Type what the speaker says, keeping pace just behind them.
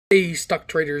Hey stock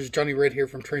traders, Johnny Red here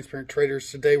from Transparent Traders.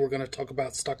 Today we're going to talk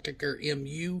about stock ticker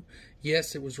MU.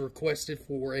 Yes, it was requested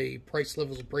for a price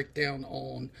levels breakdown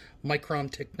on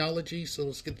Micron technology. So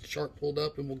let's get the chart pulled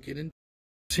up and we'll get in.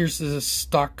 Here's the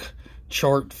stock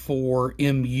chart for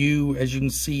MU. As you can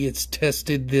see, it's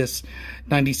tested this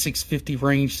 96.50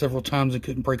 range several times and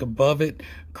couldn't break above it.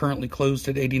 Currently closed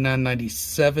at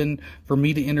 89.97. For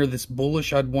me to enter this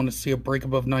bullish, I'd want to see a break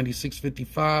above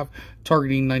 96.55,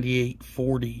 targeting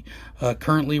 98.40.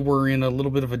 Currently, we're in a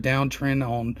little bit of a downtrend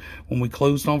on when we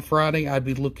closed on Friday. I'd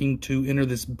be looking to enter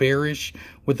this bearish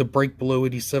with a break below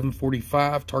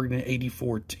 87.45, targeting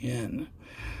 84.10.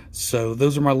 So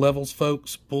those are my levels,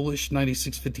 folks. Bullish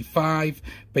 96.55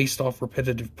 based off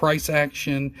repetitive price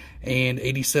action, and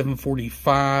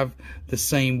 87.45 the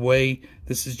same way.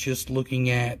 This is just looking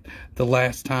at the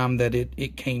last time that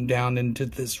it came down into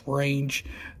this range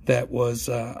that was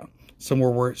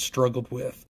somewhere where it struggled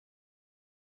with.